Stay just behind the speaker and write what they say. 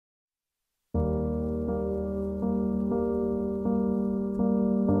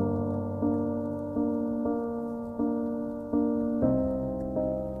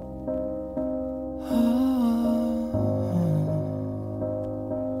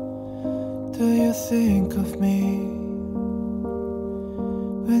do you think of me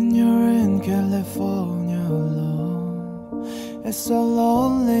when you're in California alone? It's a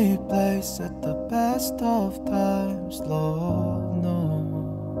lonely place at the best of times, Lord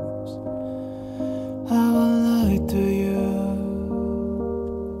knows. I will lie to you,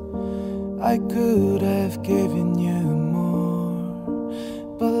 I could have given you more,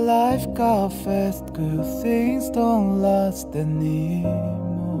 but life got fast, good things don't last anymore.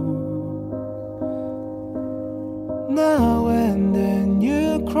 Now and then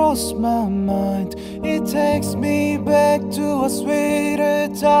you cross my mind, it takes me back to a sweeter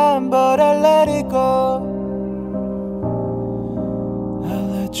time, but I let it go, I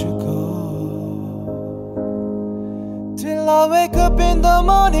let you go. Till I wake up in the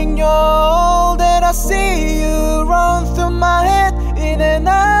morning, yo, that I see you run through my head, in and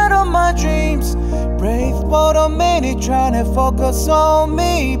out of my dreams. Brave for a minute, trying to focus on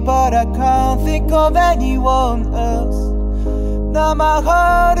me, but I can't think of anyone else. Now my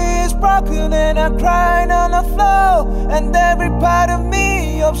heart is broken and I'm crying on the floor, and every part of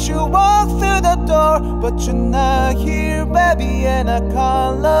me hopes you walk through the door, but you're not here, baby, and I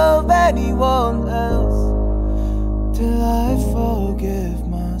can't love anyone else till I forgive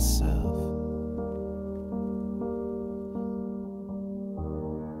myself.